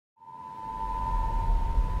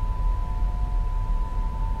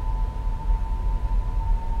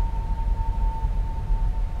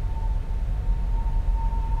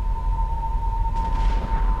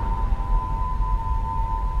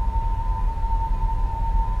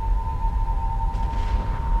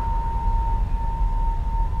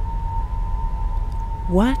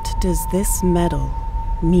What does this medal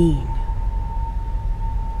mean?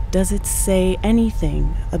 Does it say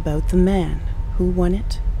anything about the man who won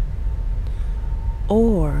it?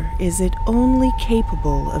 Or is it only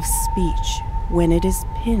capable of speech when it is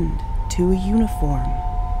pinned to a uniform?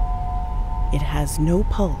 It has no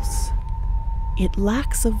pulse. It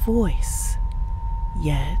lacks a voice.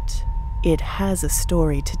 Yet, it has a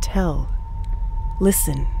story to tell.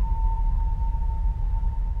 Listen.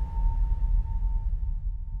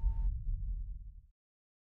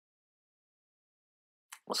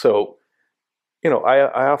 So, I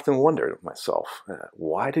often wondered myself,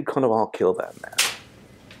 why did Konowal kill that man?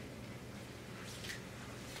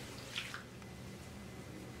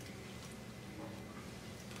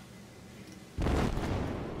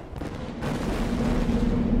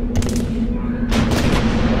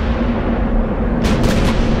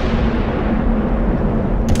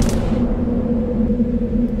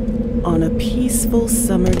 On a peaceful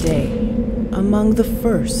summer day, among the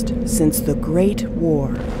first since the Great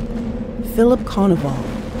War, Filip Konowal,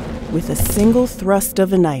 with a single thrust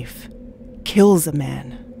of a knife, kills a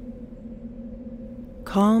man.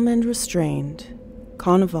 Calm and restrained,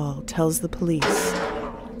 Konowal tells the police,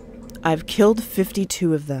 "I've killed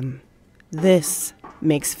 52 of them. This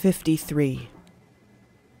makes 53.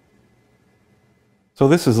 So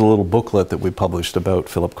this is a little booklet that we published about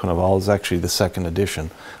Filip Konowal. It's actually the second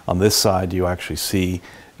edition. On this side, you actually see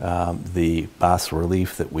the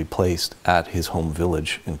bas-relief that we placed at his home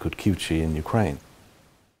village in Kutkiewicz in Ukraine.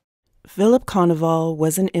 Filip Konowal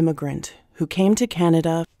was an immigrant who came to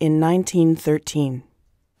Canada in 1913.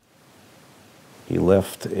 He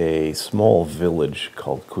left a small village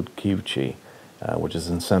called Kutkiewicz, which is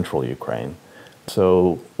in central Ukraine.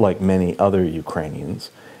 So, like many other Ukrainians,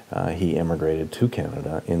 he immigrated to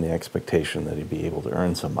Canada in the expectation that he'd be able to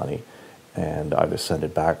earn some money and either send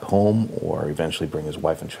it back home or eventually bring his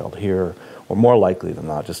wife and child here, or more likely than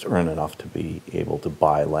not, just earn enough to be able to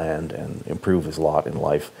buy land and improve his lot in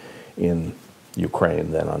life in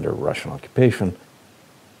Ukraine, then under Russian occupation,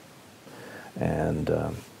 and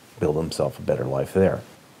build himself a better life there.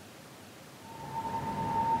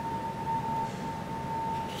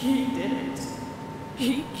 He did it.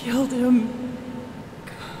 He killed him.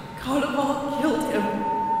 Konowal killed him.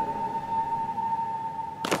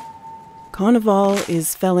 Konowal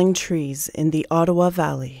is felling trees in the Ottawa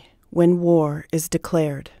Valley when war is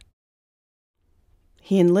declared.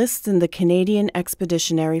 He enlists in the Canadian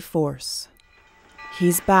Expeditionary Force.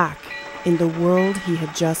 He's back in the world he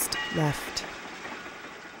had just left.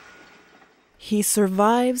 He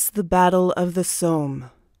survives the Battle of the Somme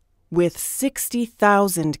with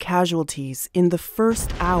 60,000 casualties in the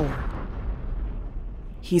first hour.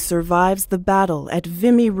 He survives the battle at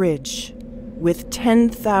Vimy Ridge with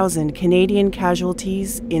 10,000 Canadian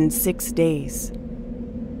casualties in 6 days.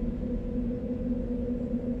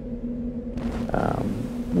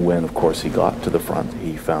 When, of course, he got to the front,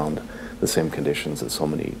 he found the same conditions that so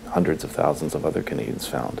many hundreds of thousands of other Canadians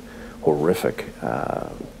found. Horrific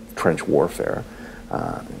trench warfare,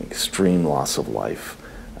 extreme loss of life,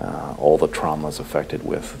 all the traumas affected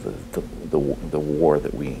with the war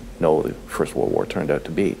that we know the First World War turned out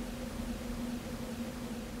to be.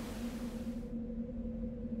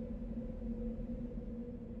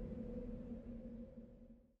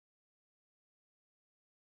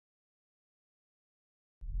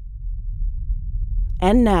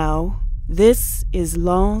 And now, this is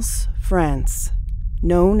Lens, France,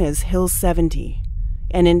 known as Hill 70,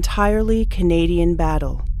 an entirely Canadian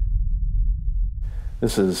battle.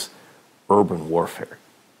 This is urban warfare.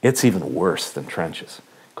 It's even worse than trenches,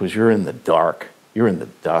 because you're in the dark, you're in the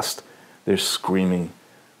dust, there's screaming,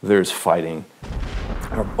 there's fighting,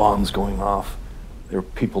 there are bombs going off, there are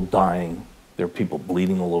people dying, there are people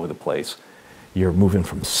bleeding all over the place. You're moving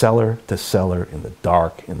from cellar to cellar in the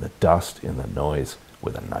dark, in the dust, in the noise,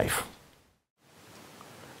 with a knife.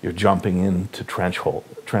 You're jumping into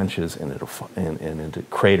trenches and into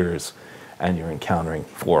craters, and you're encountering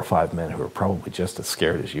 4 or 5 men who are probably just as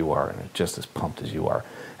scared as you are and just as pumped as you are,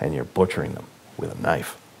 and you're butchering them with a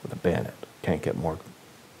knife, with a bayonet. Can't get more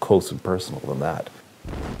close and personal than that.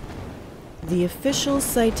 The official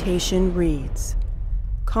citation reads,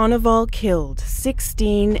 Konowal killed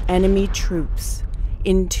 16 enemy troops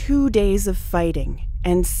in 2 days of fighting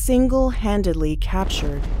and single-handedly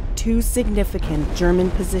captured 2 significant German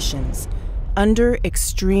positions under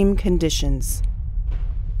extreme conditions.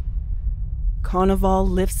 Konowal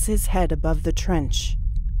lifts his head above the trench.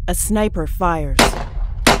 A sniper fires.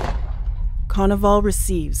 Konowal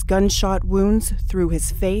receives gunshot wounds through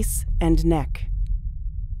his face and neck.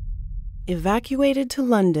 Evacuated to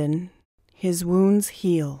London, his wounds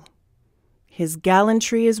heal. his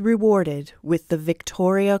gallantry is rewarded with the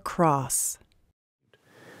Victoria Cross.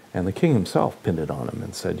 And the king himself pinned it on him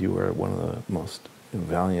and said, "You are one of the most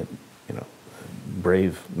valiant,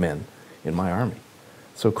 brave men in my army."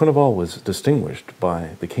 So Konowal was distinguished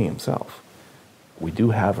by the king himself. We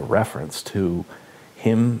do have a reference to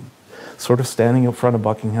him sort of standing in front of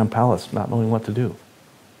Buckingham Palace, not knowing what to do.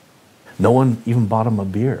 No one even bought him a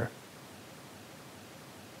beer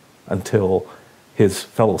until his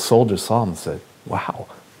fellow soldiers saw him and said, "Wow,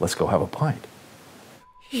 let's go have a pint."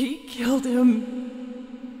 He killed him.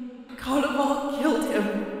 Konowal killed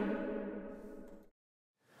him.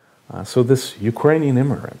 So this Ukrainian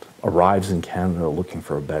immigrant arrives in Canada looking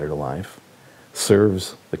for a better life,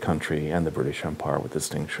 serves the country and the British Empire with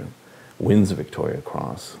distinction, wins the Victoria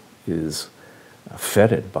Cross, is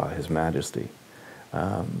feted by His Majesty,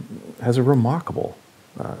 has a remarkable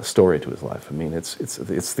story to his life. I mean, it's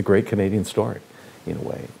the great Canadian story, in a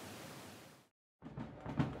way.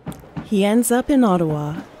 He ends up in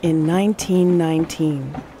Ottawa in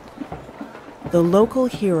 1919. The local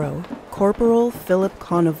hero, Corporal Filip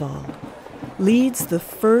Konowal, leads the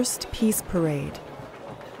first peace parade.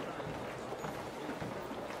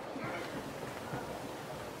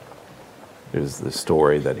 There's the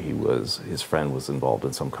story that his friend was involved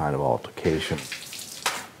in some kind of altercation.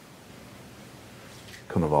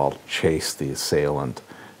 Konowal chased the assailant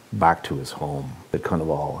back to his home. That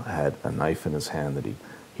Konowal had a knife in his hand, that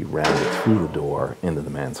he ran it through the door into the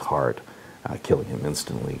man's heart, killing him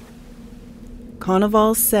instantly.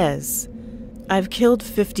 Konowal says, "I've killed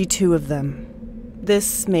 52 of them.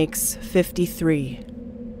 This makes 53.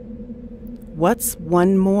 What's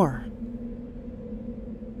one more?"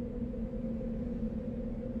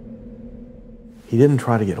 He didn't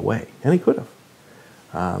try to get away, and he could have.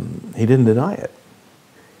 He didn't deny it.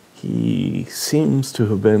 He seems to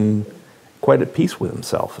have been quite at peace with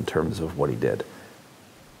himself in terms of what he did.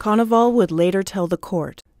 Konowal would later tell the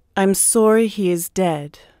court, "I'm sorry he is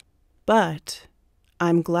dead, but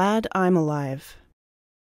I'm glad I'm alive."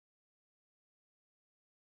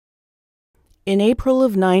 In April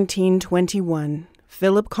of 1921,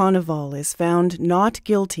 Filip Konowal is found not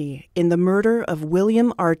guilty in the murder of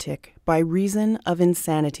William Arctic by reason of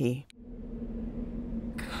insanity.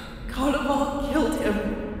 Konowal killed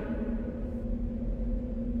him.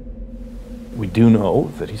 We do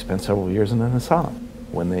know that he spent several years in an asylum.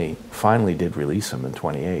 When they finally did release him in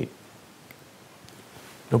 28,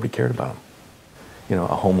 nobody cared about him.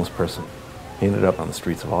 A homeless person. He ended up on the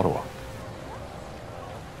streets of Ottawa.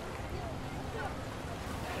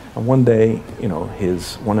 And one day,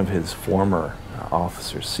 one of his former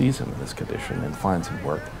officers sees him in this condition and finds him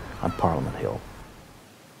work on Parliament Hill.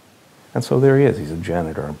 And so there he is. He's a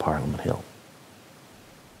janitor on Parliament Hill.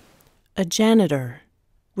 A janitor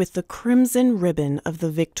with the crimson ribbon of the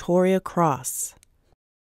Victoria Cross.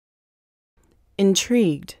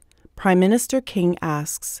 Intrigued, Prime Minister King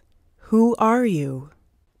asks, "Who are you?"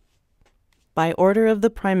 By order of the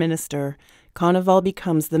Prime Minister, Konowal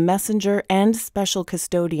becomes the messenger and special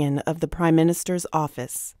custodian of the Prime Minister's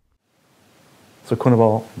office. So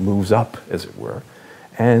Konowal moves up, as it were,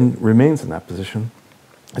 and remains in that position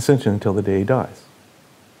essentially until the day he dies.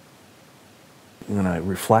 When I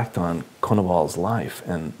reflect on Konowal's life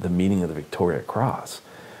and the meaning of the Victoria Cross,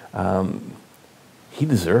 he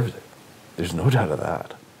deserved it. There's no doubt of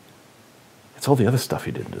that. It's all the other stuff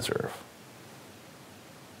he didn't deserve.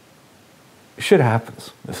 Shit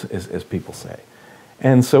happens, as people say.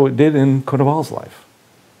 And so it did in Konowal's life.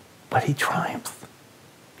 But he triumphed.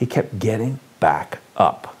 He kept getting back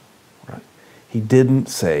up. Right? He didn't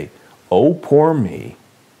say, "Oh, poor me,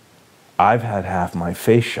 I've had half my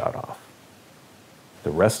face shot off."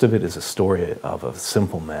 The rest of it is a story of a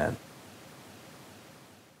simple man.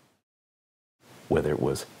 Whether it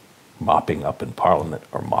was mopping up in Parliament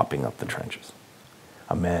or mopping up the trenches.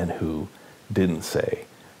 A man who didn't say,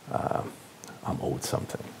 "I'm owed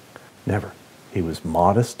something." Never. He was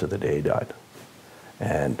modest to the day he died,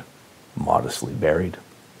 and modestly buried,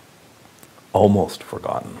 almost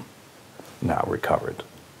forgotten, now recovered.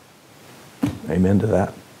 Amen to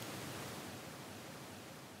that.